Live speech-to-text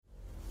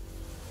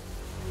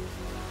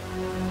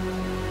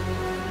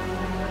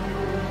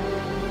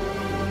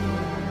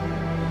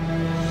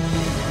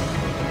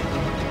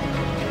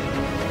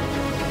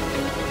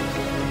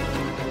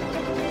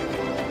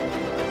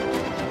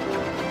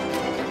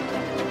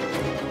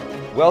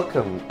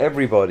Welcome,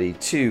 everybody,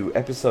 to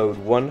episode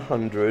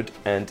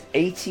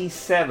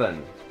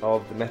 187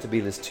 of the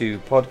Metabolist 2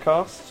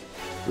 podcast,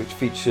 which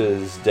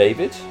features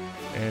David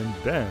and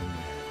Ben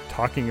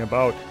talking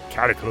about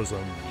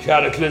Cataclysm.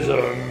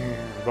 Cataclysm!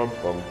 Bum,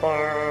 bum,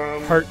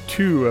 bum. Part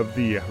 2 of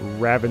the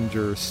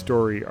Ravagers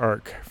story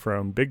arc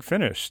from Big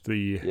Finish,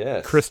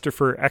 the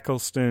Christopher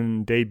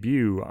Eccleston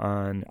debut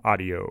on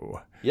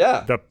audio.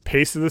 Yeah. The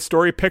pace of the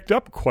story picked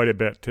up quite a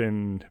bit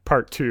in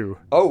Part 2.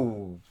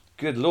 Oh,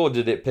 good Lord,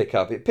 did it pick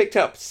up. It picked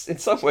up in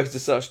some ways to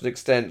such an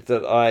extent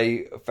that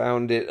I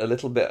found it a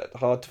little bit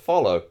hard to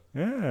follow.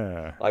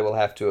 Yeah. I will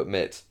have to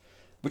admit.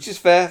 Which is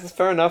fair. That's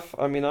fair enough.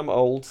 I mean, I'm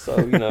old, so,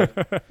 you know.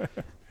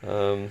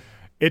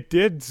 It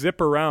did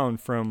zip around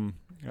from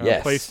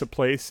place to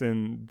place,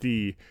 and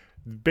the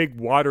big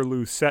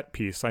Waterloo set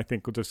piece, I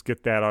think we'll just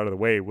get that out of the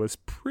way, was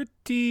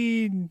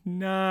pretty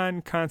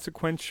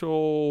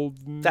non-consequential.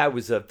 That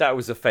was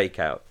a fake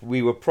out.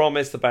 We were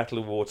promised the Battle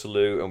of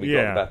Waterloo, and we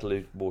got the Battle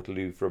of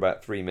Waterloo for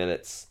about 3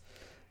 minutes,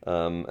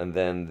 and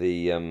then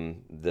the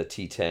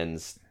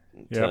T10s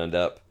turned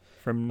up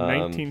from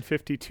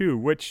 1952,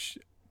 which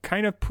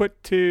kind of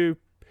put to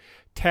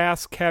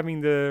task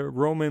having the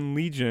Roman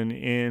legion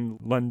in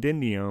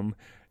Londinium.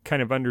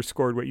 Kind of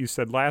underscored what you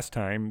said last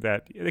time,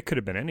 that it could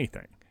have been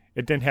anything.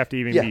 It didn't have to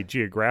even be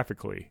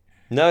geographically.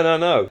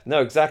 No,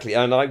 exactly.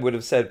 And I would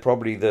have said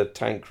probably the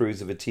tank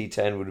crews of a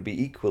T-10 would be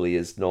equally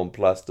as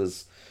nonplussed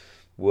as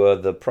were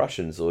the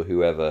Prussians or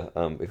whoever,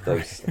 if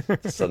those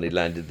suddenly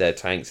landed their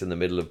tanks in the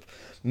middle of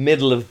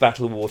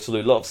Battle of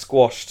Waterloo. A lot of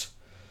squashed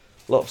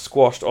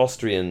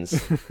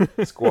Austrians,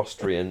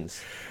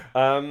 squastrians.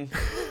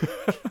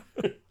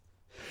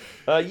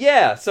 But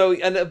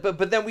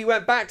then we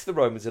went back to the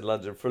Romans in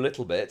London for a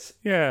little bit.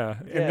 Yeah,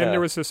 and then there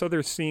was this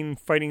other scene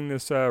fighting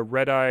this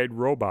red-eyed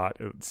robot,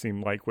 it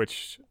seemed like,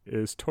 which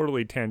is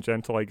totally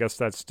tangential. I guess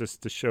that's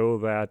just to show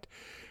that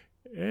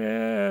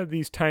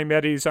these time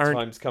eddies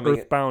aren't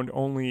earthbound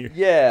only.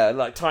 Yeah,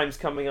 like time's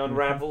coming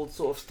unraveled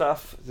sort of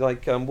stuff.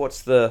 Like,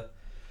 what's the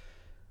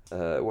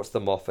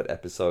Moffat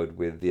episode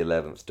with the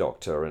 11th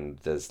Doctor, and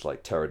there's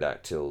like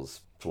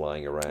pterodactyls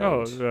flying around.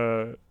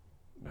 Oh,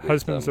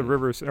 Husbands of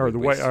Rivers, or the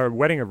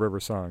Wedding of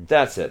River Song.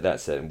 That's it.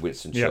 And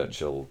Winston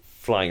Churchill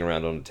flying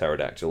around on a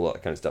pterodactyl, all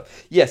that kind of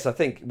stuff. Yes, I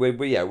think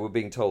we're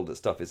being told that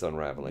stuff is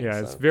unraveling. Yeah,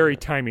 it's very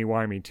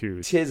timey-wimey too.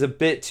 It is a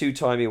bit too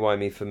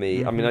timey-wimey for me.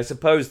 Mm-hmm. I mean, I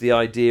suppose the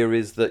idea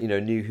is that,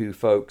 New Who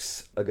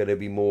folks are going to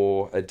be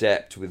more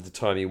adept with the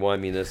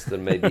timey-wiminess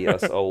than maybe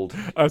us old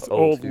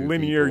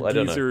linear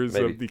geezers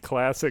of the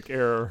classic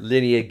era.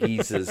 Linear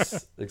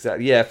geezers,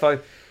 exactly.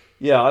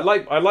 Yeah, I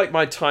like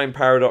my time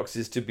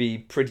paradoxes to be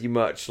pretty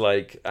much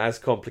like as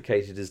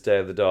complicated as Day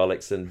of the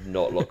Daleks and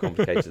not a lot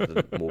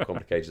more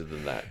complicated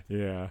than that.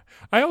 Yeah.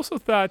 I also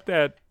thought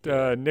that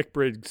Nick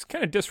Briggs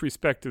kind of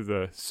disrespected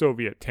the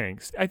Soviet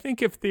tanks. I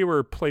think if they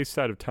were placed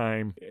out of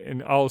time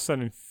and all of a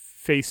sudden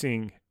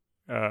facing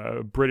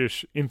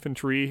British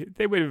infantry,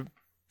 they would have...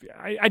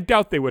 I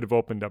doubt they would have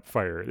opened up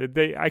fire.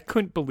 I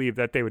couldn't believe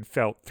that they would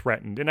felt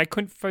threatened, and I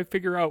couldn't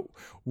figure out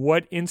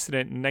what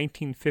incident in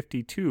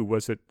 1952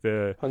 was it.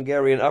 The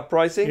Hungarian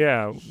uprising?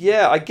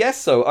 Yeah, I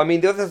guess so. I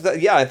mean, I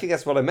think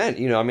that's what I meant.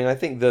 I mean, I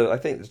think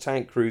the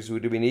tank crews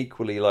would have been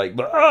equally like,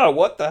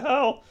 what the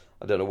hell?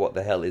 I don't know what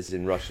the hell is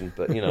in Russian,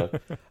 but and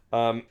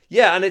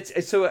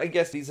it's so. I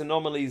guess these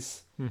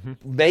anomalies. Mm-hmm.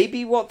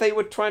 Maybe what they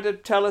were trying to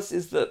tell us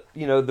is that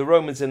the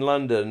Romans in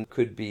London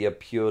could be a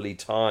purely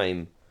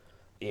time.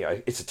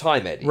 It's a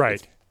time eddy. Right.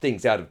 It's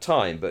things out of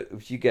time, but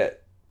if you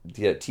get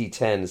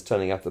T10s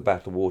turning up the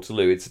Battle of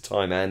Waterloo, it's a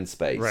time and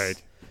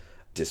space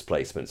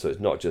displacement. So it's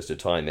not just a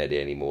time eddy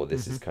anymore.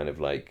 This is kind of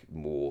like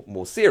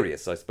more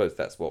serious. I suppose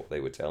that's what they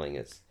were telling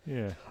us.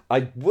 Yeah.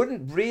 I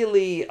wouldn't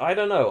really. I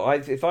don't know.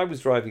 If I was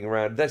driving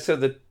around, so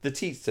the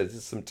T. So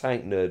there's some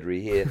tank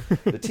nerdery here.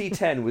 The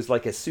T10 was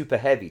like a super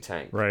heavy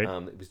tank. Right.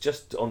 It was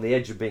just on the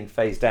edge of being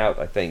phased out,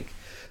 I think,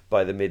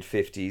 by the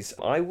mid-50s.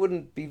 I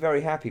wouldn't be very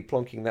happy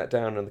plonking that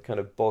down on the kind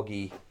of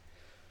boggy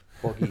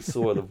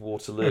soil of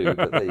Waterloo,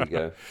 but there you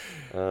go.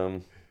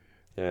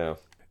 Yeah.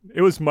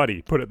 It was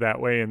muddy, put it that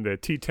way, and the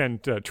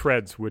T10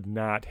 treads would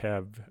not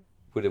have...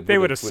 They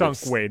would have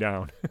sunk way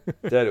down.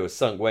 They would have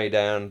sunk way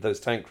down.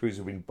 Those tank crews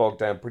would have been bogged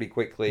down pretty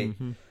quickly.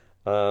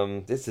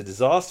 Mm-hmm. It's a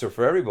disaster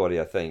for everybody,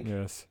 I think.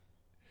 Yes.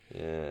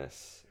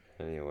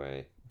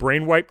 Anyway.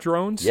 Brainwipe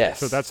drones? Yes.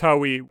 So that's how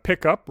we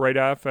pick up right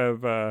off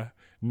of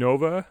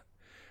Nova.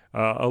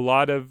 A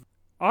lot of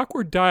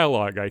awkward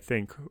dialogue, I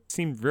think.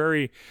 Seemed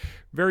very,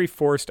 very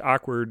forced,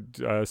 awkward,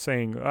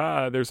 saying,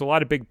 there's a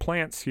lot of big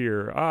plants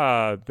here.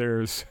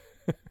 There's...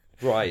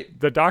 Right.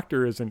 The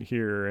doctor isn't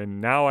here, and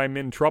now I'm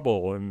in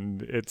trouble.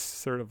 And it's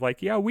sort of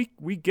like,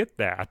 we get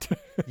that.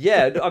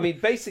 Yeah, I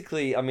mean,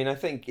 basically, I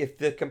think if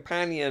the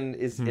companion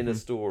is in a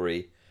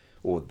story...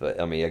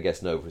 I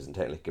guess Nova isn't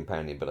technically a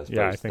companion, but I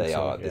suppose they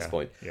are at this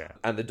point. Yeah.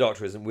 And the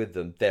Doctor isn't with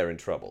them, they're in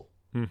trouble.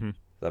 Mm-hmm.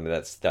 I mean,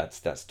 that's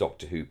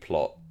Doctor Who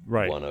plot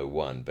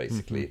 101,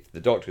 basically. If the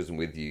Doctor isn't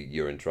with you,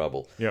 you're in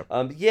trouble. Yep.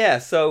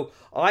 So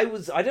I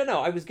was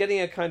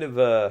getting a kind of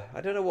I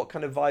don't know what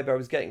kind of vibe I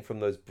was getting from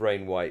those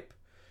brainwipe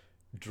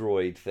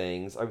droid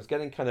things. I was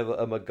getting kind of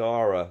a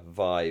Megara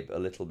vibe a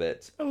little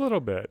bit. A little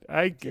bit.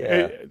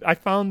 I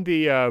found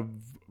the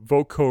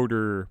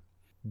vocoder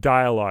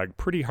dialogue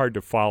pretty hard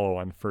to follow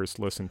on first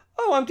listen.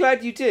 Oh, I'm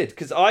glad you did,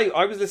 because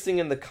I was listening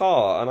in the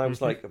car and I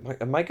was like,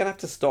 am I going to have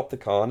to stop the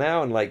car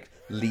now and like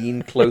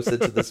lean closer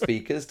to the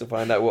speakers to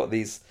find out what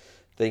these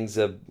things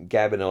are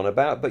gabbing on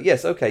about? But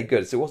yes, okay,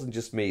 good. So it wasn't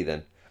just me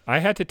then. I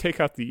had to take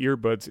out the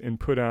earbuds and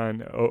put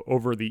on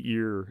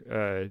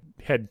over-the-ear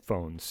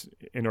headphones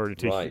in order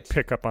to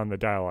pick up on the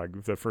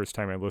dialogue the first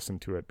time I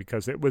listened to it,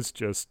 because it was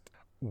just,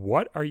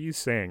 what are you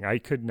saying? I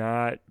could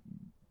not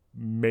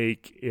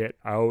make it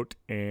out,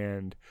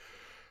 and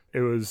it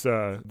was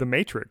The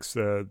Matrix,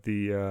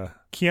 the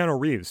Keanu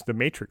Reeves, The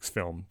Matrix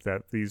film,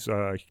 that these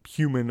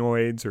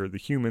humanoids, or the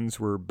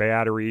humans, were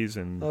batteries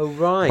and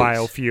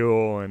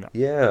biofuel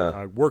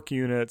and work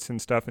units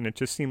and stuff, and it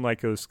just seemed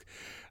like it was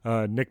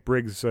Nick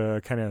Briggs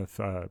kind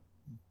of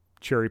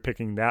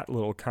cherry-picking that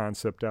little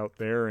concept out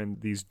there,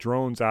 and these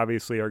drones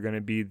obviously are going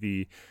to be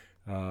the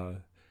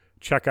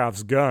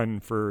Chekhov's gun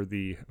for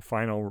the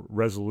final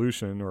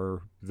resolution,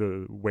 or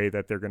the way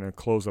that they're going to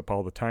close up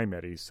all the time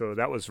eddies. So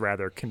that was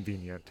rather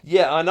convenient.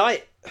 Yeah, and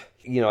I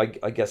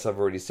guess I've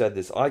already said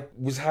this. I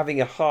was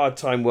having a hard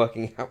time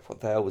working out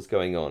what the hell was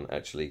going on,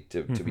 actually,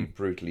 to be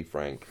brutally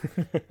frank.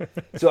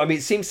 So, I mean,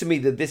 it seems to me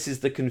that this is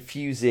the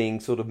confusing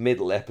sort of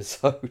middle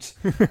episode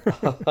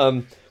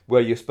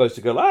where you're supposed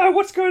to go,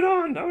 what's going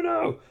on? Oh,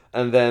 no.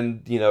 And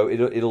then,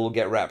 it'll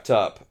get wrapped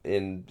up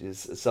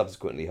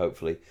subsequently,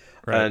 hopefully.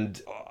 Right.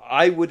 And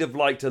I would have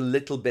liked a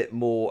little bit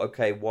more,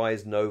 okay, why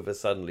is Nova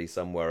suddenly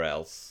somewhere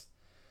else?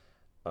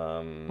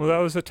 Well, that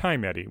was a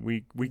time eddy.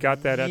 We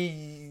got that at...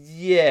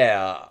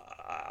 Yeah.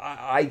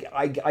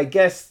 I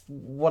guess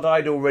what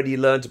I'd already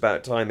learnt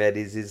about time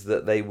eddies is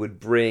that they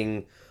would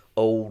bring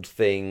old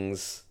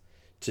things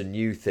to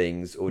new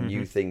things, or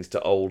new things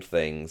to old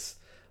things.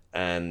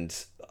 And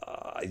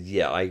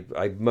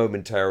I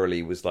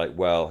momentarily was like,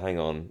 well, hang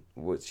on,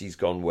 she's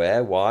gone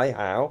where, why,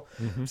 how?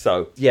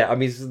 So I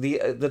mean,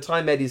 the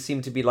time eddies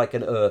seem to be like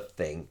an Earth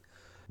thing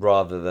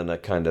rather than a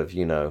kind of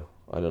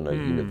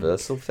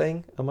universal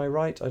thing. Am I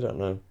right? I don't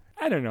know.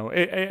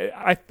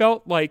 I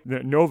felt like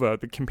Nova,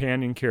 the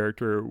companion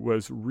character,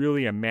 was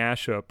really a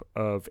mashup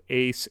of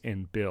Ace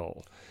and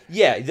Bill.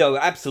 Yeah, no,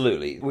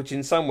 absolutely. Which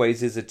in some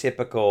ways is a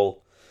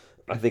typical,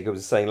 I think I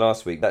was saying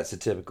last week, that's a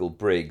typical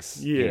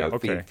Briggs,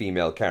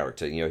 female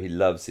character. He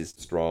loves his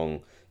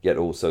strong, yet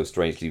also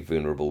strangely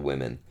vulnerable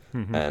women.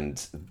 And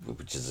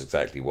which is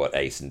exactly what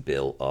Ace and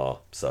Bill are.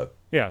 So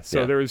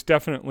there was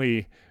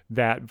definitely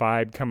that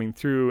vibe coming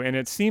through, and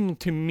it seemed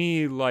to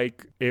me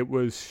like it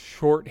was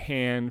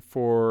shorthand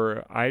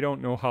for, I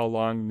don't know how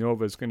long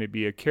Nova's going to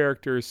be a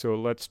character, so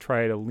let's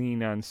try to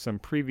lean on some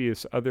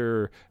previous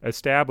other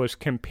established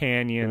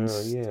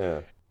companions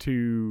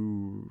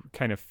to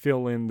kind of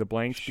fill in the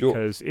blanks.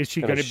 Because is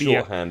she going to be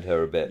shorthand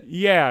her a bit?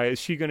 Yeah, is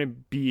she going to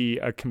be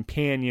a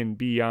companion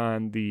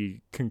beyond the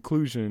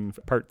conclusion,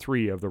 part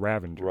 3 of the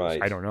Ravagers?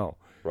 Right. I don't know.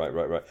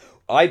 Right.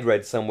 I'd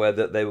read somewhere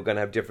that they were going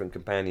to have different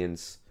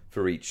companions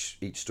for each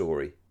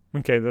story.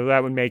 Okay,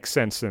 that would make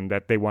sense then,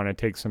 that they want to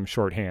take some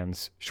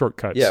shortcuts.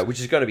 Yeah, which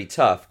is going to be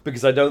tough,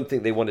 because I don't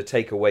think they want to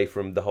take away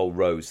from the whole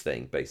Rose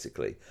thing,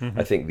 basically.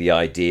 I think the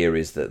idea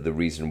is that the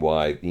reason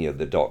why,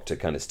 the Doctor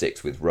kind of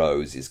sticks with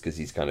Rose is because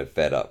he's kind of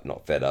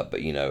not fed up, but,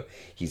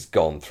 he's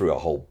gone through a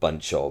whole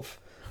bunch of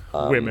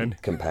women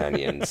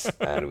companions,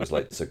 and it was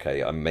like, it's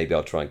okay, maybe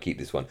I'll try and keep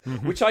this one.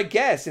 Which I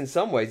guess, in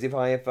some ways, if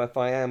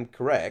I am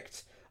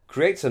correct,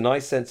 creates a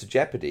nice sense of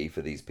jeopardy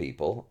for these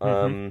people.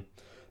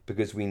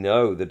 Because we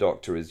know the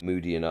Doctor is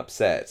moody and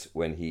upset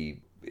when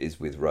he is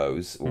with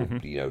Rose, or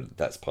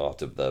that's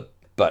part of the.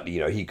 But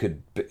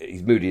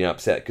he's moody and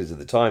upset because of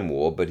the Time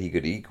War, but he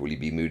could equally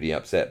be moody and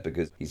upset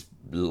because he's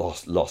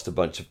lost a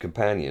bunch of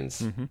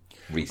companions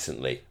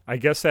recently. I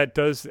guess that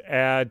does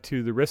add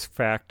to the risk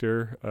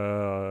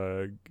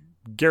factor.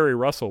 Gary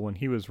Russell, when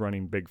he was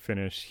running Big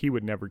Finish, he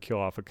would never kill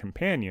off a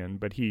companion,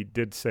 but he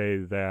did say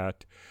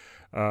that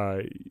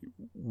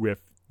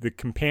with the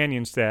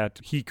companions that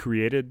he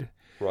created.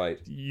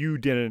 Right. You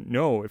didn't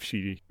know if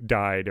she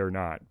died or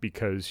not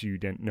because you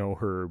didn't know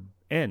her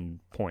end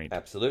point.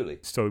 Absolutely.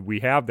 So we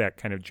have that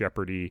kind of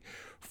jeopardy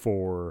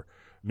for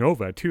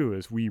Nova too,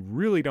 is we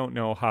really don't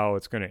know how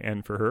it's going to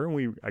end for her,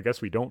 and I guess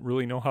we don't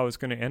really know how it's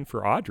going to end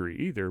for Audrey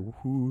either,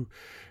 who,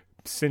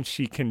 since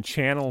she can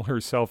channel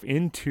herself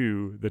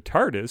into the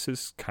TARDIS,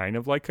 is kind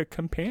of like a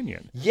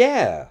companion.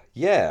 Yeah,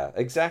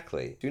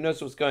 exactly. Who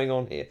knows what's going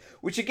on here?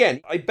 Which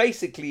again, I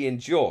basically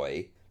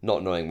enjoy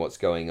not knowing what's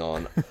going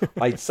on.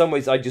 In some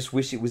ways, I just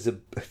wish it was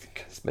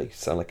this makes it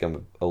sound like I'm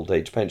an old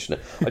age pensioner.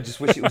 I just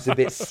wish it was a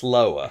bit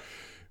slower,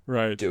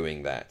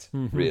 doing that,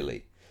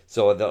 really,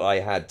 so that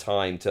I had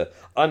time to.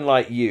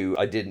 Unlike you,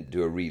 I didn't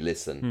do a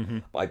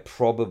re-listen. I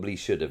probably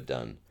should have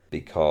done,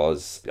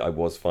 because I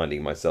was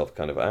finding myself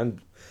kind of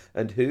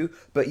and who,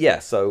 but yeah.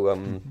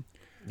 So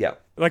yeah.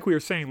 Like we were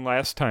saying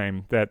last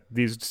time, that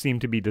these seem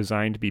to be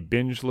designed to be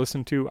binge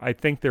listened to. I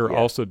think they're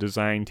also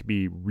designed to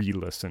be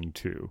re-listened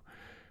to.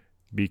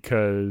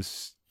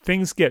 Because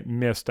things get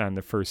missed on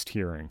the first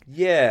hearing.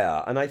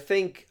 Yeah, and I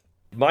think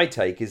my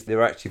take is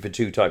they're actually for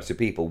two types of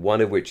people,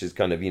 one of which is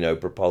kind of,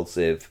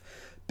 propulsive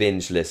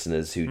binge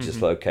listeners who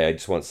just okay, I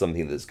just want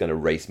something that's going to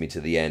race me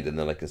to the end and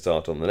then I can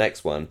start on the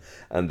next one.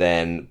 And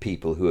then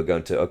people who are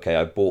going to, okay,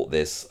 I bought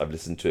this, I've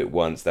listened to it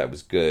once, that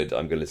was good,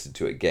 I'm going to listen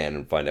to it again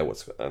and find out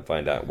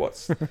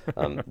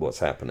what's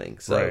happening.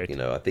 So, right.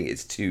 I think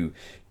it's two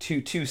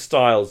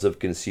styles of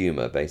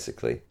consumer,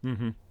 basically.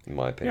 In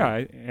my opinion.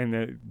 Yeah, and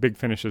the Big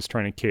Finish is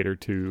trying to cater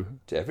to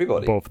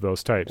everybody. Both of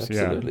those types.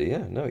 Absolutely,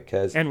 yeah. No, it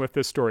cares. And with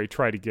this story,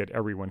 try to get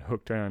everyone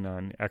hooked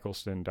on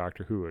Eccleston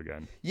Doctor Who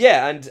again.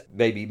 Yeah, and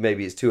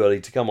maybe it's too early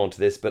to come onto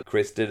this, but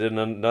Chris did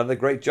another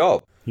great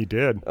job. He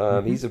did.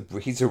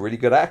 He's a really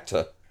good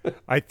actor.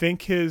 I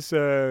think his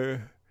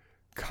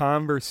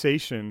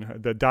conversation,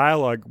 the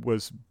dialogue,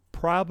 was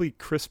probably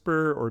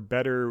crisper or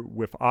better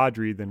with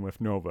Audrey than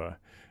with Nova.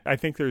 I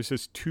think there's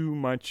just too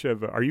much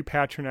of, are you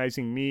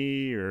patronizing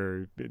me,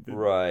 or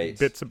right.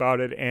 bits about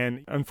it.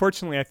 And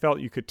unfortunately, I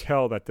felt you could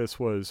tell that this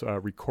was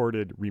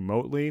recorded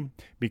remotely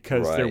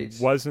because there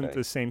wasn't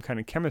the same kind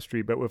of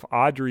chemistry. But with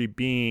Audrey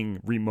being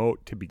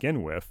remote to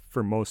begin with,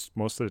 for most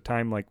of the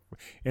time, like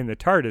in the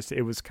TARDIS,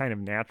 it was kind of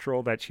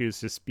natural that she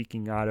was just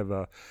speaking out of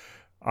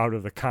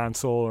the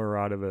console or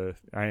out of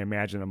I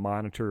imagine, a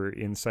monitor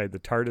inside the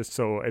TARDIS.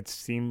 So it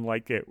seemed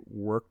like it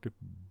worked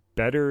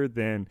better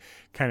than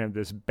kind of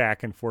this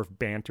back and forth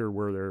banter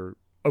where they're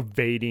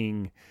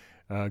evading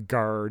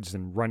guards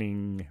and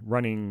running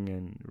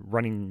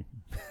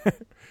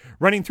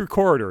through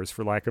corridors,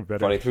 for lack of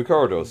better. Running through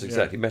corridors,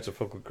 exactly. Yeah.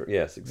 Metaphorical,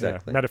 yes,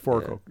 exactly. Yeah,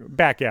 metaphorical. Yeah.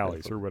 Back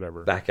alleys or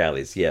whatever. Back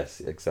alleys,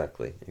 yes,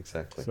 exactly.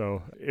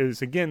 So it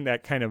was, again,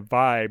 that kind of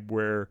vibe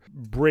where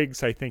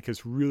Briggs, I think,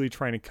 is really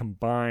trying to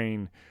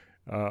combine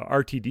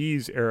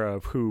RTD's era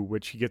of Who,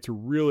 which he gets a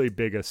really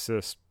big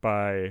assist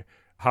by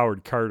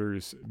Howard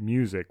Carter's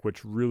music,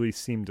 which really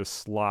seemed to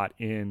slot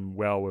in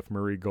well with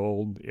Murray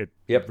Gold. It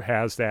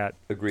has that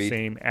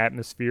same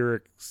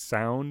atmospheric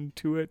sound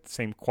to it,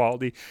 same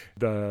quality.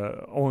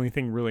 The only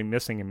thing really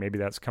missing, and maybe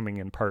that's coming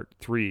in part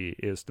 3,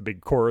 is the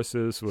big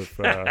choruses with...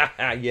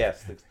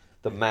 yes,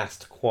 the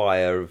massed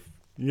choir of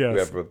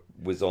whoever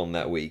was on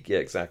that week. Yeah,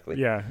 exactly.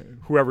 Yeah,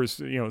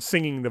 whoever's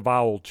singing the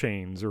vowel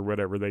chains or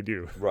whatever they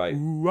do. Right.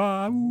 Ooh,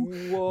 ah, ooh.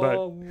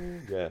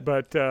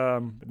 But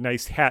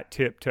nice hat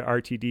tip to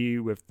RTD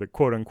with the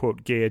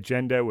quote-unquote gay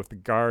agenda with the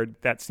guard.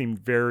 That seemed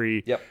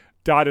very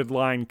dotted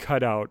line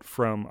cutout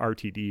from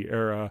RTD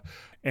era.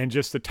 And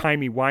just the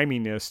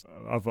timey-wiminess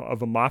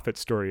of a Moffat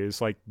story is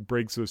like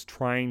Briggs was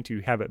trying to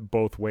have it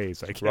both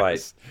ways, I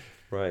guess.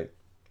 Right.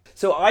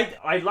 So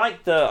I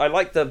like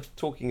the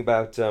talking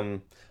about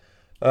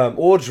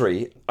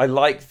Audrey. I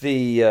liked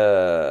the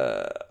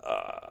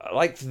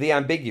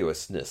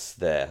ambiguousness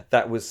there.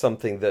 That was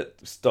something that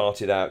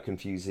started out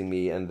confusing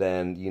me, and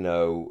then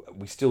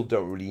we still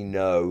don't really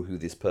know who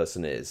this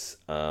person is.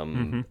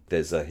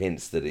 There's a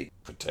hint that it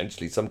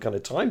potentially some kind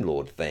of Time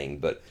Lord thing,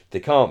 but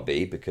there can't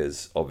be,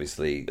 because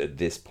obviously at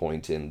this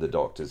point in the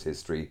Doctor's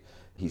history,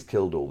 he's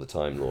killed all the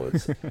Time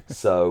Lords.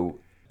 So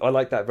I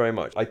like that very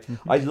much.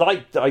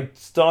 I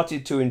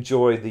started to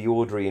enjoy the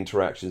Audrey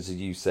interactions, as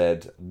you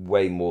said,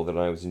 way more than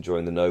I was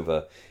enjoying the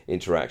Nova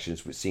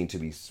interactions, which seemed to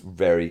be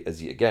very,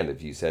 as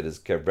you said, as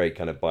very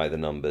kind of by the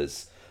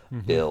numbers.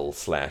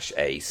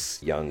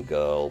 Ill/ace young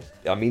girl.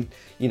 I mean,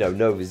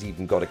 Nova's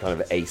even got a kind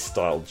of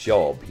ace-style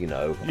job.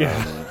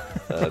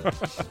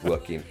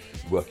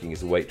 Working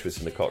as a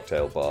waitress in a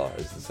cocktail bar,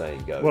 as the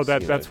saying goes. Well,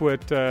 that's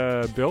what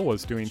Bill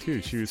was doing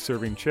too. She was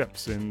serving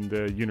chips in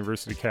the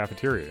university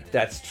cafeteria.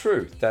 That's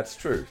true.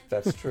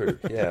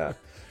 Yeah.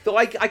 So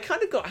I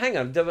kind of got, hang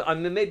on, maybe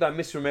I'm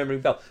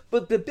misremembering Bill,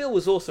 but Bill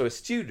was also a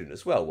student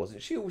as well,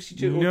 wasn't she?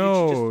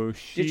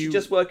 Did she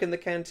just work in the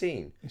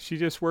canteen? She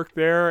just worked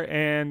there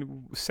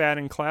and sat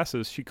in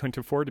classes. She couldn't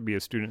afford to be a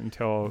student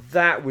until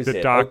the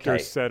doctor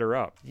set her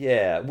up.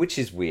 Yeah, which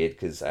is weird,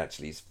 because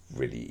actually it's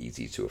really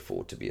easy to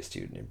afford to be a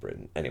student in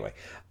Britain. Anyway,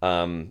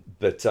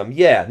 yes,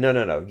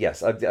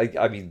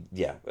 I mean,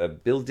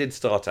 Bill did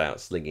start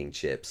out slinging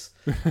chips,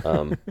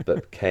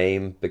 but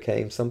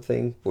became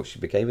something. Well, she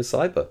became a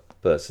cyber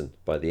person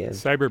by the end.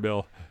 Cyber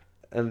Bill.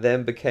 And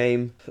then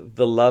became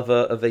the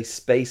lover of a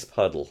space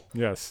puddle.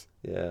 Yes.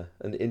 Yeah,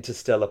 an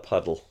interstellar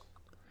puddle.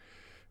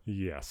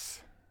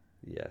 Yes.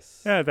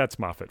 Yeah, that's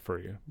Moffat for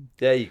you.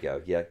 There you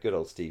go. Yeah, good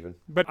old Stephen.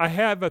 But I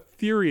have a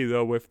theory,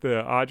 though, with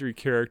the Audrey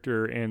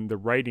character and the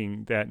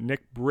writing, that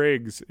Nick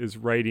Briggs is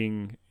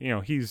writing,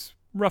 he's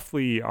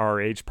roughly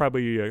our age,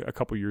 probably a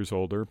couple years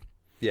older.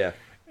 Yeah.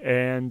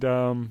 And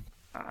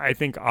I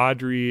think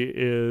Audrey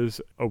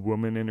is a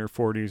woman in her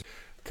 40s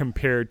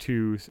compared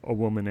to a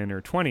woman in her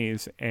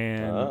 20s,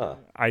 and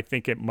I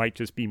think it might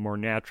just be more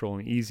natural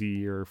and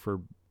easier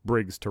for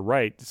Briggs to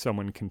write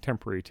someone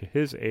contemporary to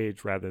his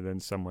age rather than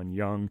someone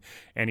young,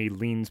 and he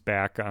leans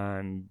back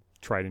on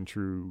tried and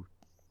true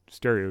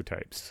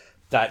stereotypes.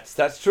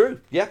 That's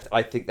true. Yeah,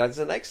 I think that's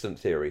an excellent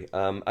theory.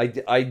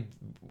 I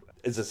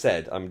as I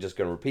said, I'm just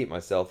going to repeat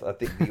myself. I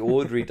think the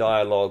Audrey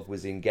dialogue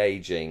was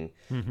engaging.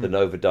 The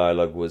Nova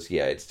dialogue was,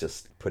 it's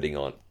just putting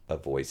on a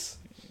voice.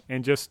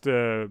 and just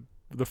the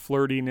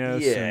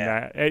flirtiness,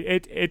 Yeah. and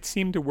that it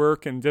seemed to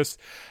work, and just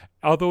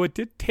although it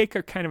did take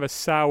a kind of a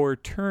sour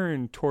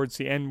turn towards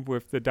the end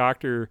with the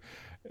Doctor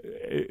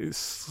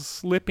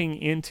slipping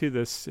into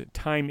this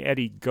time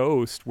eddy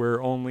ghost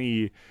where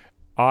only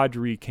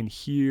Audrey can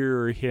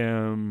hear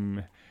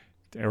him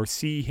or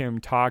see him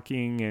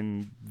talking,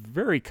 and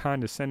very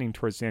condescending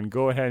towards the end.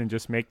 Go ahead and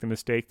just make the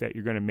mistake that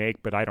you're going to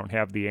make, but I don't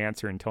have the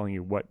answer and telling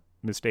you what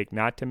mistake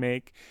not to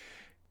make.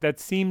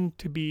 That seemed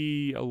to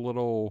be a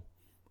little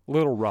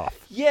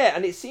rough. Yeah,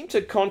 and it seemed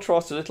to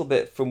contrast a little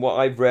bit from what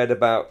I've read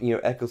about,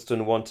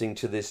 Eccleston wanting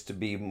this to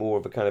be more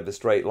of a kind of a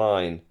straight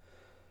line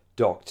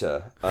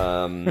Doctor,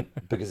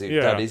 because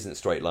that isn't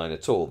straight line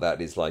at all.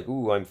 That is like,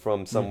 ooh, I'm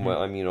from somewhere.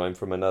 I'm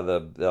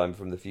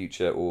from the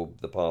future or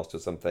the past or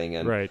something,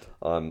 and right.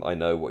 I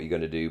know what you're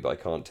going to do, but I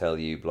can't tell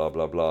you. Blah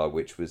blah blah,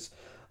 which was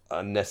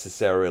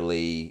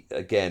unnecessarily,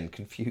 again,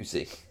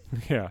 confusing.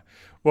 Yeah.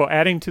 Well,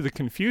 adding to the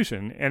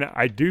confusion, and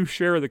I do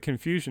share the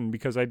confusion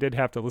because I did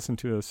have to listen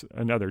to this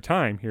another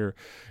time here,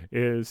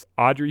 is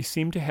Audrey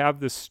seemed to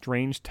have this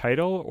strange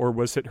title, or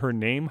was it her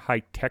name,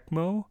 High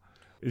Techmo?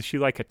 Is she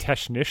like a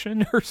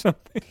technician or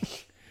something?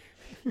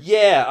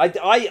 Yeah,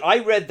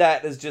 I read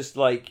that as just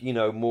like,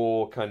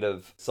 more kind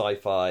of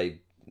sci-fi.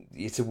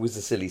 It was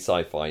a silly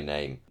sci-fi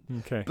name.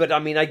 Okay. But I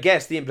mean, I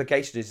guess the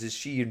implication is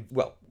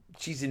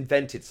she's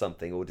invented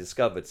something or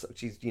discovered.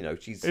 She's.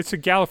 It's a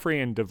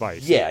Gallifreyan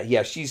device.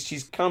 Yeah.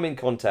 She's come in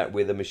contact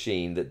with a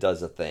machine that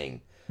does a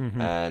thing,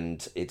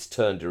 and it's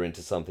turned her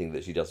into something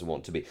that she doesn't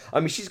want to be.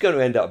 I mean, she's going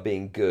to end up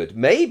being good.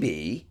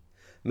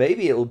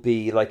 Maybe it'll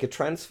be like a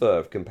transfer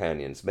of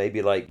companions.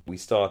 Maybe like we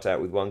start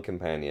out with one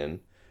companion,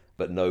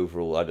 but Nova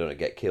will, I don't know,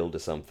 get killed or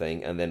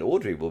something, and then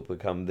Audrey will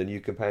become the new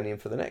companion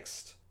for the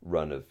next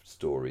run of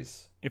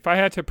stories. If I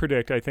had to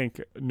predict, I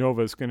think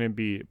Nova's going to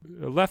be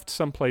left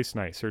someplace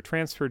nice or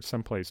transferred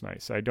someplace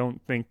nice. I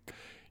don't think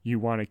you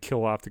want to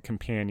kill off the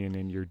companion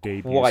in your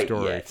debut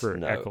story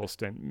for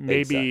Eccleston.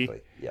 Maybe,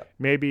 exactly. Yeah.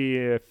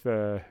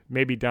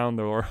 maybe down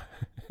the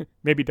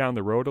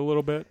road a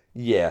little bit.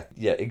 Yeah,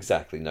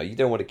 exactly. No, you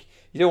don't want to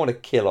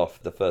kill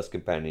off the first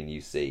companion you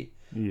see.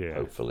 Yeah.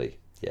 Hopefully.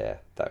 Yeah,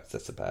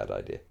 that's a bad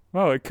idea.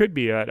 Well, it could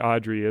be that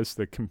Audrey is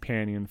the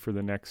companion for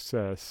the next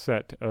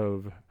set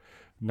of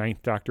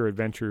Ninth Doctor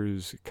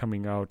adventures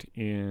coming out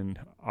in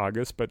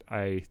August, but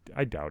I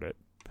doubt it.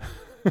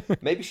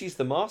 Maybe she's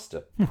the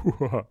Master.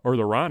 Or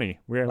the Ronnie.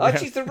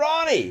 She's the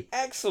Ronnie!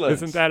 Excellent!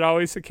 Isn't that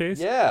always the case?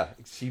 Yeah,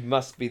 she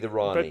must be the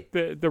Ronnie.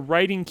 But the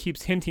writing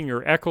keeps hinting,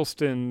 or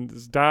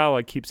Eccleston's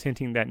dialogue keeps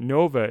hinting that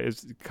Nova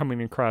is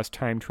coming across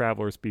time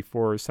travelers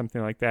before or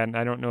something like that, and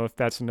I don't know if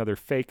that's another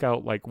fake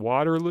out like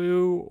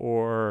Waterloo,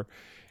 or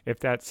if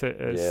that's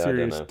a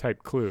serious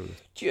type clue.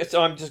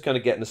 So I'm just going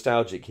to get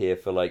nostalgic here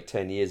for like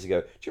 10 years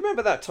ago. Do you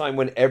remember that time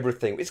when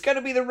it's going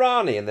to be the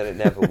Ronnie, and then it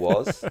never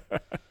was?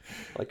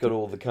 I got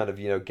all the kind of,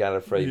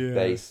 Gallifrey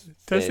base.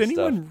 Does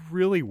anyone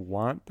really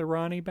want the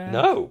Ronnie back?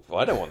 No,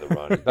 I don't want the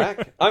Ronnie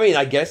back. I mean,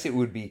 I guess it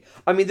would be...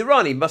 I mean, the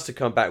Ronnie must have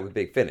come back with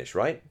Big Finish,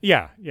 right?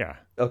 Yeah.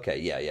 Okay,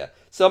 yeah.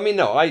 So, I mean,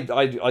 no,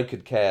 I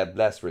could care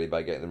less really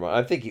about getting the Ronnie.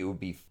 I think it would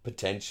be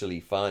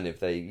potentially fun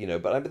if they,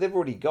 but they've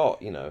already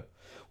got,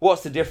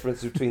 What's the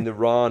difference between the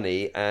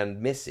Rani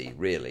and Missy,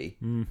 really?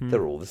 Mm-hmm.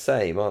 They're all the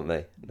same, aren't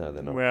they? No,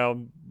 they're not.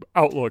 Well,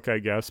 outlook, I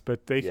guess,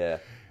 but they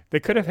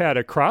could have had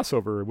a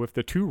crossover with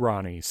the two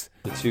Ronnies.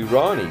 The two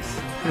Ronnies.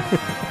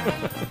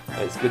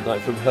 It's good night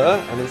from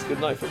her, and it's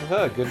good night from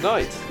her. Good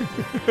night.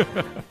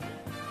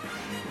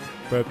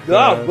 But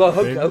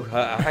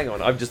hang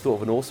on. I've just thought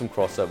of an awesome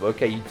crossover.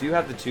 Okay, you do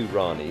have the two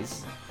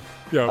Ranis.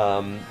 Yeah.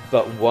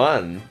 But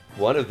one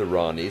of the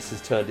Ranis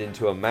has turned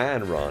into a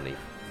man Rani.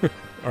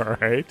 All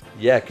right.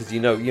 Yeah, because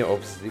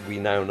obviously we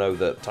now know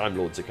that Time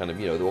Lords are kind of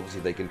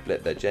obviously they can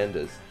flip their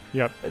genders.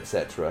 Yep.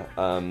 Etc.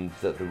 And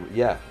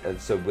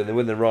so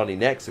when the Rani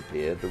next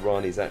appear, the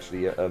Rani's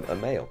actually a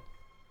male.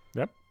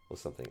 Yep. Or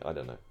something. I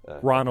don't know.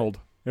 Ronald.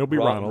 It'll be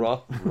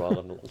Ronald.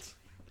 Ronald.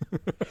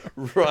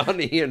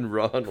 Ronnie and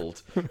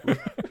Ronald.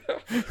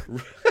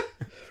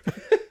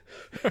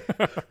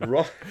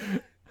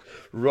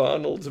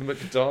 Ronald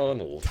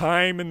McDonald.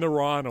 Time in the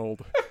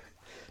Ronald.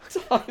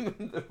 Time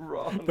in the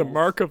Ronald. The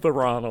Mark of the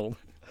Ronald.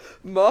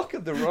 Mark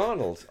of the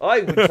Ronald.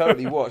 I would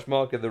totally watch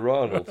Mark of the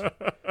Ronald.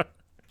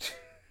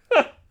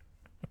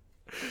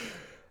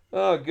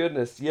 Oh,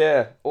 goodness.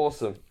 Yeah.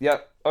 Awesome.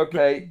 Yep.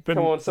 Okay. Come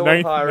on.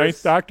 Someone hire us.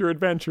 Ninth Doctor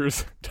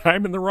Adventures.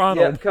 Time in the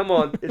Ronald. Yeah, come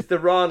on. It's the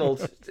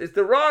Ronald. It's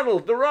the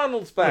Ronald. The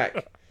Ronald's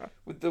back.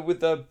 With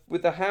the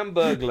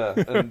Hamburglar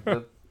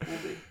and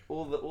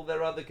all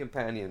their other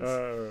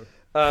companions.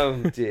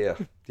 Oh, dear.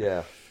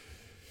 Yeah.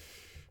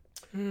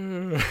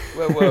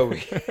 Where were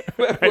we?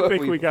 I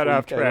think we got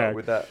off track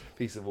with that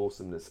piece of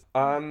awesomeness.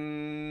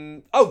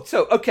 This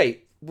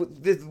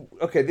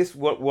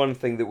one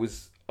thing that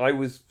I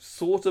was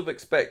sort of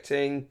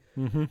expecting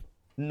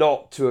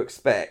not to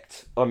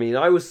expect. I mean,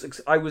 I was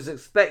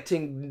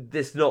expecting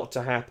this not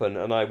to happen,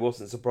 and I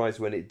wasn't surprised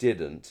when it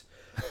didn't.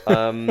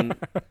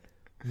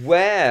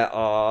 Where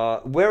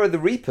are the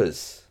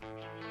Reapers?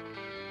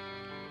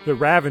 The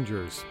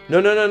Ravagers.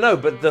 No.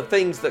 But the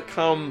things that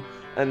come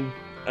and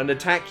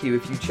attack you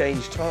if you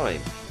change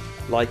time,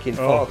 like in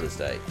Father's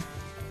Day.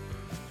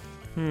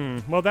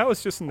 Well, that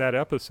was just in that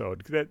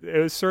episode.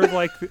 It was sort of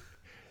like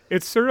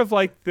it's sort of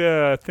like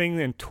the thing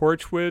in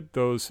Torchwood,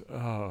 those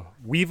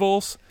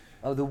weevils.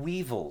 Oh, the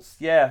Weevils,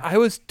 yeah. I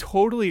was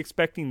totally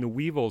expecting the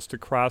Weevils to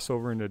cross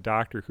over into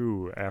Doctor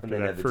Who after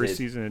that first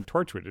season in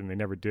Torchwood, and they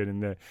never did.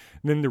 And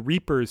then the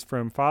Reapers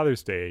from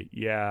Father's Day,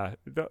 yeah.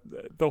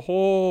 The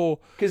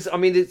whole... Because, I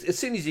mean, as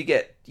soon as you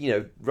get,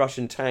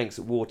 Russian tanks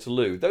at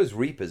Waterloo, those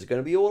Reapers are going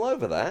to be all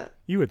over that.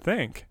 You would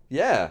think.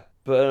 Yeah,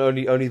 but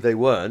only they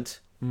weren't.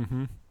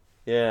 Mm-hmm.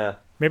 Yeah.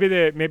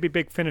 Maybe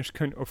Big Finish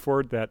couldn't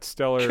afford that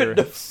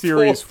stellar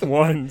Series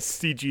 1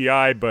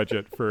 CGI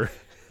budget for...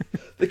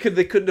 They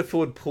couldn't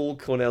afford Paul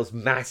Cornell's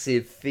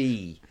massive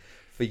fee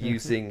for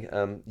using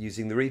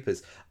the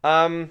Reapers.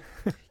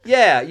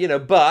 Yeah,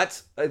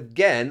 but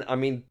again, I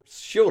mean,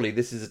 surely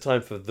this is a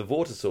time for the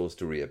Vortisaurs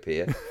to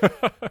reappear.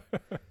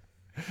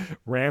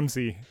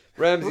 Ramsey's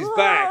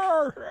back.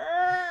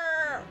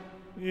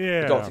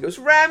 Yeah. The Doctor goes,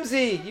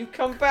 Ramsey, you've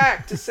come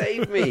back to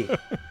save me.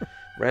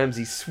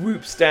 Ramsey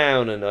swoops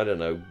down and, I don't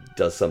know,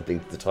 does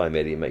something to the time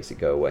eddy and makes it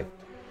go away.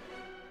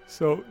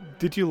 So,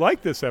 did you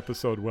like this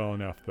episode well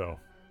enough, though?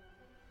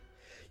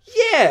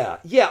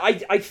 Yeah,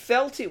 I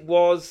felt it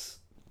was,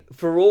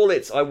 for all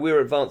it's we're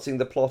advancing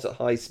the plot at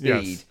high speed,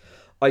 yes.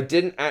 I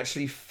didn't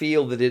actually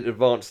feel that it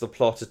advanced the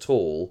plot at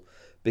all,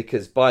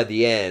 because by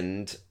the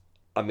end,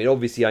 I mean,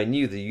 obviously I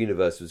knew the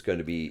universe was going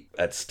to be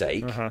at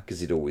stake,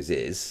 because it always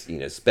is,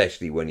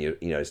 especially when you're,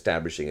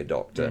 establishing a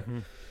Doctor. Mm-hmm.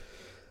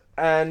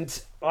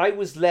 And I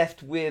was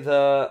left with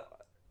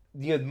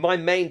my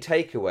main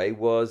takeaway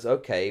was,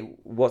 okay,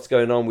 what's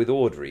going on with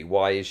Audrey?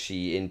 Why is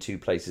she in two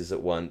places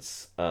at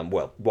once?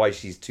 Why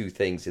she's two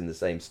things in the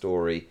same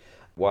story?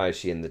 Why is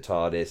she in the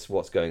TARDIS?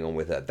 What's going on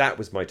with her? That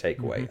was my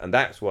takeaway. Mm-hmm. And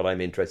that's what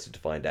I'm interested to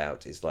find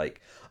out. Is I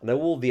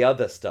know all the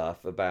other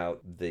stuff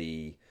about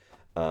the...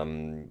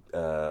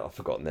 I've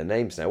forgotten their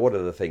names now. What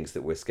are the things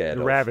that we're scared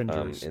of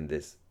Ravagers. In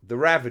this? The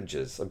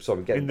Ravagers. I'm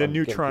sorry. In the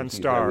neutron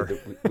star.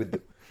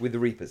 With the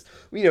Reapers,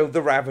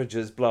 the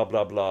Ravagers, blah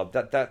blah blah.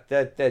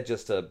 They're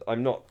just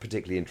I'm not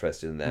particularly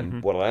interested in them.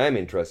 Mm-hmm. What I am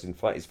interested in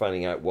is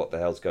finding out what the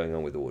hell's going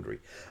on with Audrey,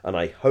 and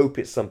I hope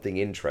it's something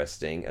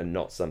interesting and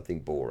not something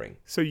boring.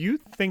 So you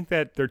think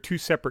that they're two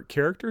separate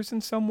characters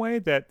in some way?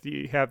 That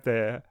you have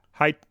the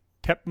High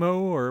Tecmo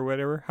or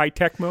whatever, High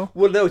Tecmo?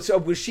 Well, no.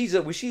 She's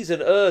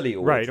an early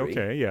Audrey, right?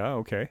 Okay, yeah,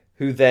 okay.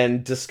 Who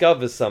then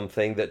discovers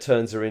something that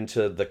turns her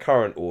into the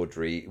current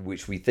Audrey,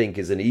 which we think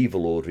is an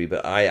evil Audrey,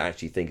 but I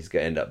actually think is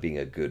going to end up being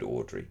a good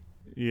Audrey.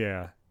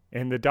 Yeah,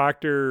 and the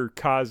Doctor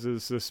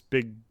causes this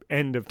big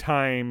end of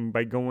time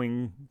by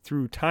going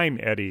through time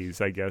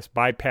eddies, I guess,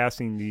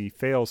 bypassing the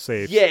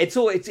failsafe. Yeah, it's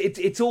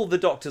all the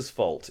Doctor's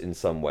fault in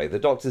some way. The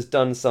Doctor's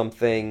done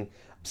something.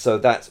 So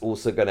that's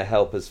also going to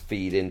help us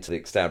feed into the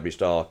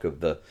established arc of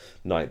the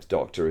Ninth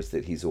Doctor, is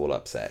that he's all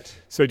upset.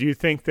 So do you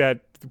think that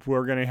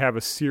we're going to have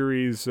a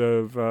series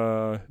of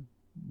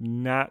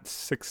not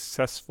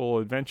successful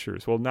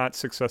adventures? Well, not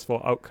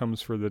successful outcomes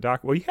for the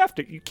Doctor. Well,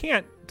 you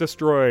can't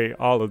destroy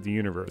all of the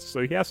universe,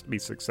 so he has to be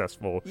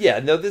successful. Yeah,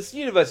 no, this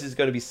universe is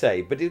going to be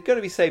saved, but it's going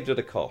to be saved at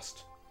a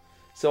cost.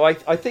 So I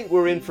think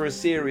we're in for a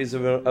series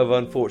of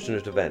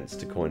unfortunate events,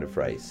 to coin a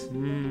phrase.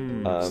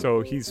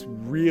 So he's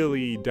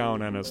really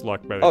down on his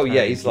luck by the time. Oh,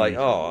 yeah, he's like,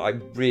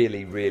 I'm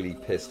really, really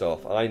pissed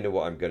off. I know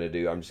what I'm going to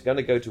do. I'm just going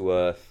to go to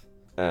Earth,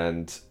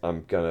 and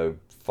I'm going to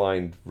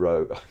find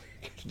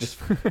just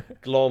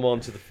glom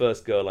onto the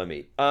first girl I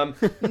meet.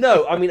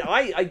 No, I mean,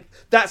 I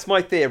that's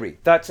my theory.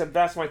 That's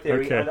my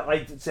theory. Okay. And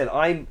I said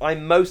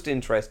I'm most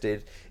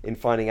interested in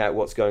finding out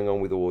what's going on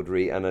with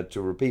Audrey. And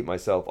to repeat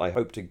myself, I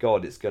hope to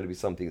God it's going to be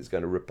something that's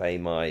going to repay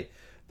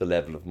the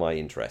level of my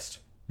interest.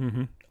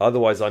 Mm-hmm.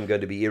 Otherwise, I'm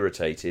going to be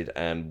irritated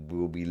and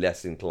will be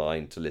less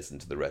inclined to listen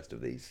to the rest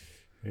of these.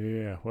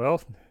 Yeah,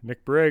 well,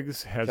 Nick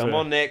Briggs has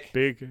Nick.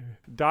 Big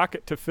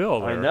docket to fill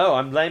there. I know.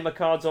 I'm laying my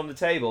cards on the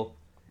table.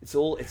 It's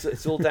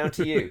all down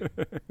to you.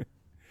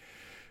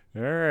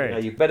 All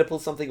right. You better pull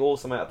something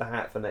awesome out of the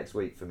hat for next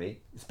week for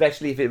me,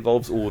 especially if it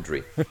involves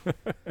Audrey.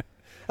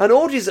 And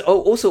Audrey's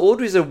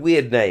a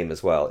weird name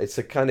as well. It's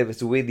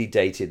a weirdly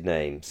dated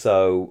name.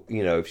 So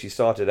if she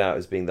started out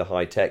as being the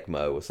High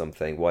Tecmo or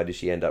something, why did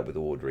she end up with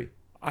Audrey?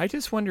 I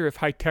just wonder if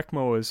High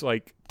Tecmo is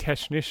like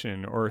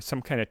technician or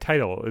some kind of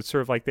title. It's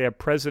sort of like they have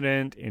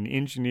president and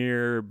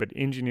engineer, but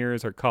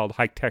engineers are called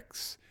high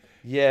techs.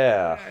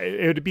 Yeah,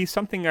 it would be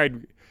something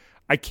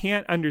I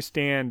can't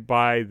understand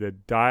by the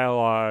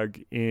dialogue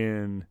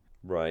in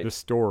the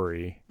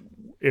story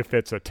if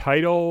it's a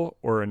title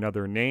or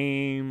another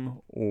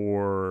name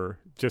or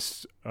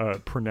just a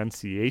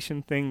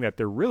pronunciation thing that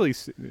they're really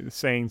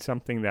saying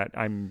something that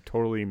I'm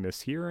totally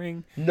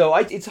mishearing. No,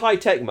 it's High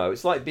Tecmo.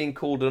 It's like being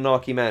called an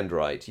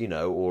Archimandrite,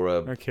 or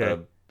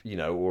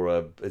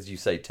a as you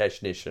say,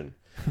 technician.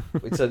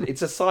 It's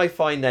a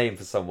sci-fi name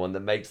for someone that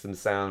makes them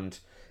sound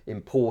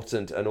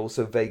important and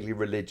also vaguely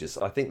religious.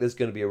 I think there's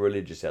going to be a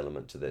religious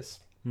element to this.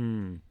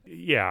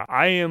 Yeah,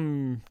 I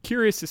am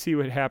curious to see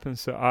what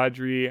happens to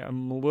Audrey.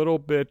 I'm a little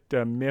bit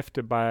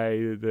miffed by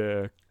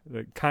the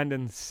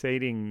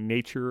condensating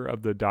nature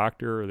of the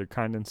doctor, or the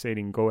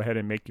condensating go ahead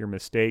and make your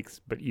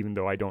mistakes, but even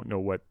though I don't know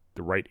what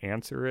the right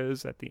answer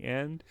is at the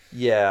end.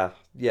 Yeah,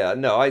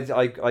 no,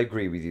 I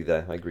agree with you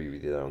there. I agree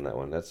with you there on that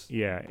one. That's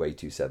way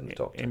too Seventh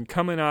Doctor. And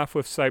coming off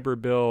with Cyber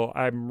Bill,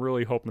 I'm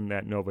really hoping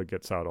that Nova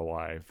gets out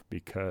alive,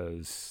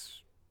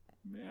 because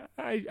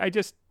I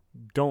just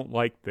don't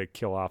like the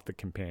kill off the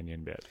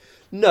companion bit.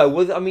 No,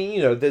 well, I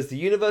mean, there's the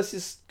universe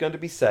is going to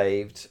be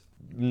saved.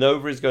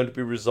 Nova is going to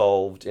be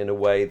resolved in a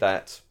way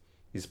that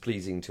is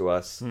pleasing to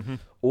us. Mm-hmm.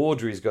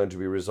 Audrey is going to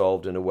be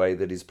resolved in a way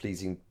that is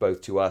pleasing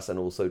both to us and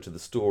also to the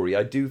story.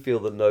 I do feel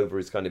that Nova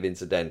is kind of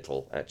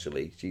incidental,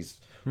 actually. She's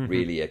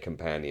really a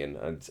companion.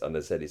 And I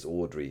said it's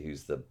Audrey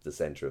who's the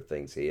center of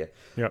things here.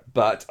 Yep.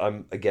 But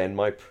again,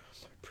 my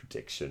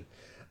prediction,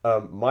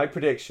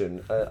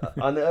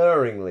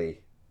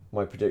 unerringly,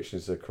 my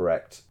predictions are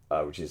correct,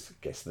 which is, I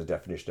guess, the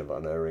definition of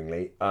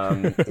unerringly,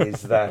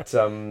 is that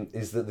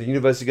the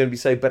universe is going to be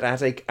saved, but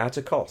at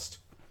a cost.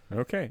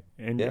 Okay.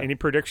 And any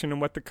prediction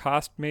on what the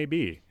cost may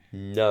be?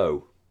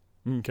 No.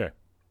 Okay.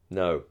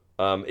 No.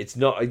 It's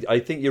not. I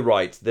think you're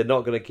right. They're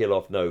not going to kill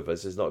off Nova,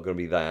 so it's not going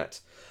to be that.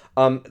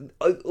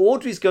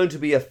 Audrey's going to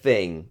be a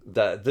thing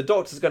that the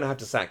Doctor's going to have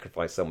to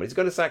sacrifice someone. He's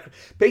going to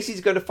basically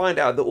he's going to find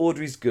out that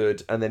Audrey's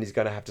good, and then he's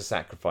going to have to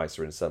sacrifice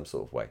her in some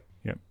sort of way.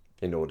 Yep.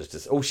 In order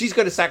to... she's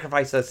going to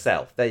sacrifice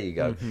herself. There you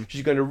go. Mm-hmm.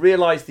 She's going to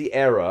realise the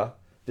error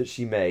that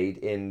she made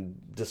in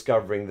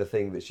discovering the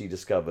thing that she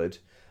discovered.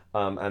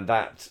 And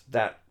that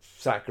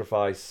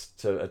sacrifice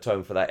to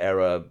atone for that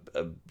error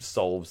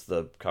solves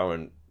the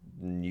current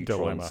neutron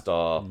dilemma.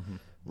 Star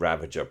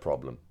Ravager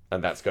problem.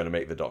 And that's going to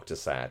make the Doctor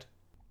sad.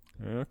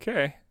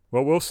 Okay.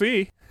 Well, we'll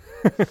see.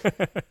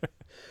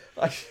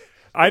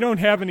 I don't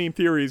have any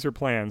theories or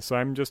plans, so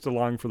I'm just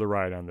along for the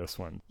ride on this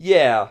one.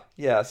 Yeah,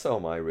 so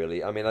am I,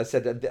 really. I mean, I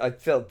said I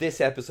felt this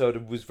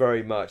episode was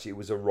very much, it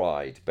was a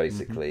ride,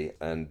 basically,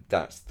 and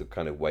that's the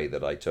kind of way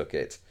that I took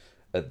it.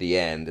 At the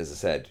end, as I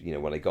said,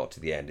 when I got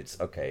to the end, it's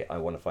okay. I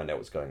want to find out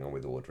what's going on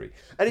with Audrey,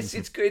 and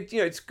it's good.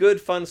 It's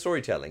good, fun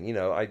storytelling.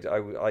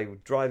 I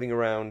driving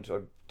around.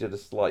 I did a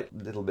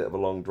little bit of a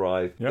long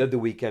drive at the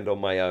weekend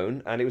on my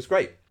own, and it was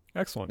great.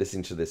 Excellent.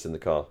 Listening to this in the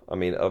car. I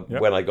mean,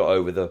 when I got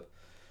over the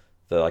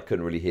I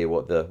couldn't really hear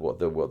what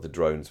the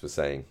drones were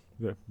saying.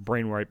 The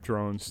brainwipe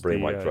drones.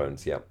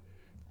 Drones. Yeah.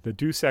 The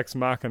Deus Ex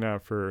Machina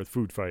for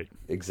food fight.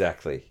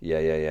 Exactly.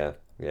 Yeah.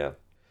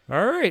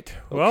 All right.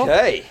 Well.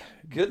 Okay.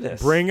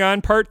 Goodness. Bring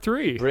on part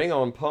 3. Bring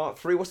on part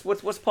 3.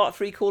 What's part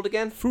 3 called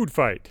again? Food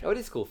fight. Oh, it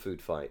is called Food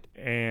Fight.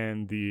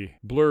 And the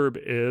blurb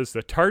is,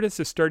 the TARDIS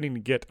is starting to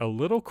get a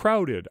little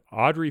crowded.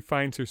 Audrey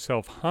finds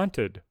herself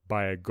haunted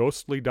by a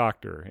ghostly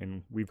doctor.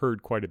 And we've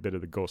heard quite a bit of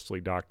the ghostly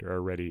doctor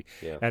already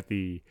at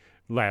the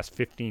last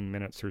 15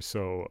 minutes or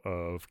so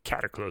of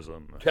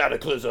Cataclysm.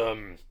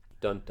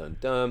 Dun, dun,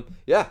 dun.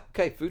 Yeah,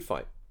 okay, Food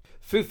Fight.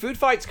 Food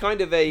Fight's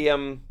kind of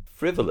a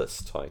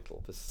frivolous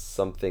title for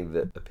something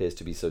that appears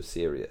to be so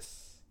serious.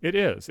 It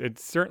is.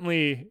 It's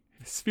certainly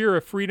Sphere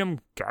of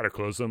Freedom,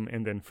 Cataclysm,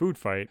 and then Food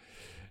Fight.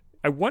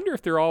 I wonder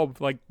if they're all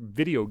like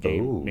video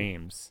game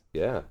names.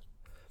 Yeah.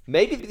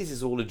 Maybe this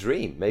is all a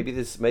dream. Maybe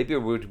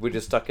we're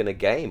just stuck in a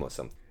game or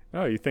something.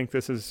 Oh, you think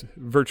this is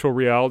virtual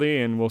reality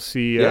and we'll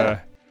see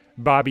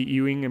Bobby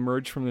Ewing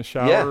emerge from the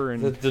shower?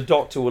 Yeah, the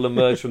Doctor will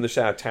emerge from the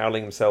shower,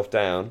 toweling himself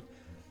down,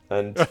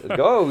 and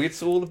go,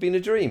 it's all been a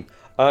dream.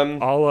 Maybe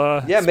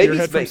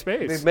it's from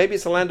space. Maybe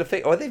it's a Land of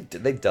Fiction. Oh,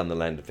 they've done the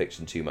Land of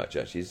Fiction too much,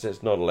 actually. It's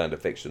just not a Land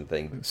of Fiction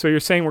thing. So you're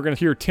saying we're going to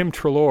hear Tim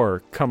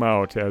Treloar come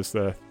out as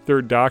the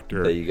third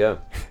Doctor? There you go.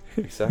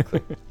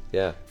 Exactly.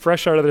 Yeah.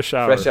 Fresh out of the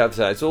shower.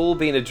 It's all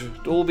been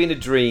a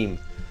dream.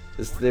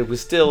 We're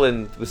still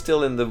in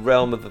the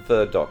realm of the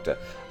third Doctor.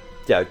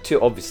 Yeah.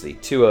 Too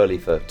early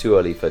for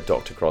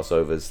Doctor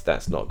crossovers.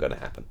 That's not going to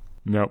happen.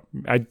 No,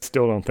 I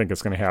still don't think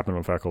it's going to happen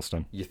with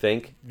Eccleston. You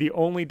think? The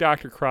only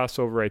Doctor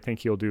crossover I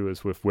think he'll do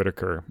is with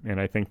Whittaker, and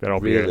I think that'll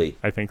be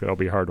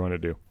a hard one to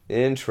do.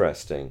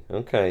 Interesting.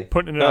 Okay.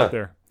 Putting it out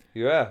there.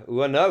 Yeah.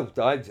 Well, no,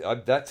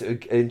 that's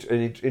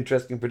an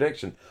interesting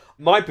prediction.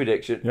 My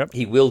prediction: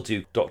 he will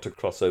do Doctor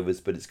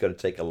crossovers, but it's going to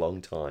take a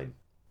long time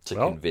to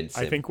convince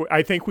him.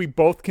 I think we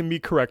both can be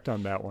correct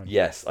on that one.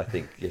 Yes,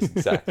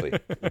 exactly.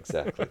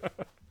 Exactly.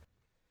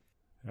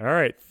 All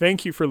right.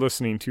 Thank you for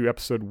listening to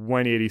episode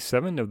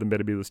 187 of the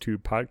Metebelis 2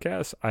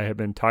 podcast. I have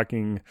been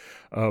talking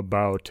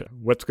about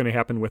what's going to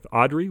happen with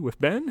Audrey, with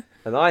Ben.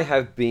 And I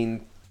have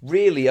been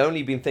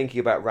only been thinking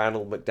about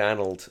Ronald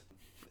McDonald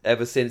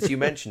ever since you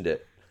mentioned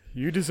it.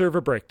 You deserve a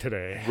break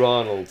today.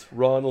 Ronald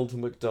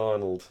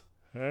McDonald.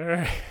 All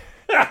right.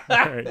 All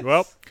right.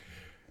 Well,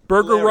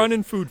 burger run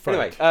and food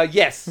fight. Anyway,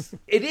 yes.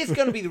 It is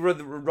going to be the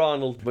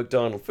Ronald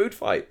McDonald food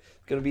fight.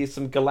 It's going to be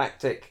some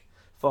galactic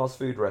fast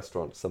food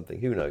restaurant or something.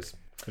 Who knows?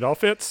 It all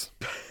fits.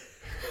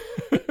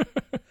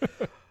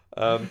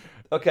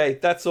 Okay,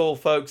 that's all,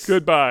 folks.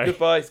 Goodbye.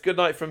 Goodbye. Good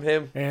night from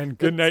him. And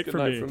good night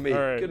from me.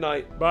 All right. Good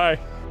night. Bye.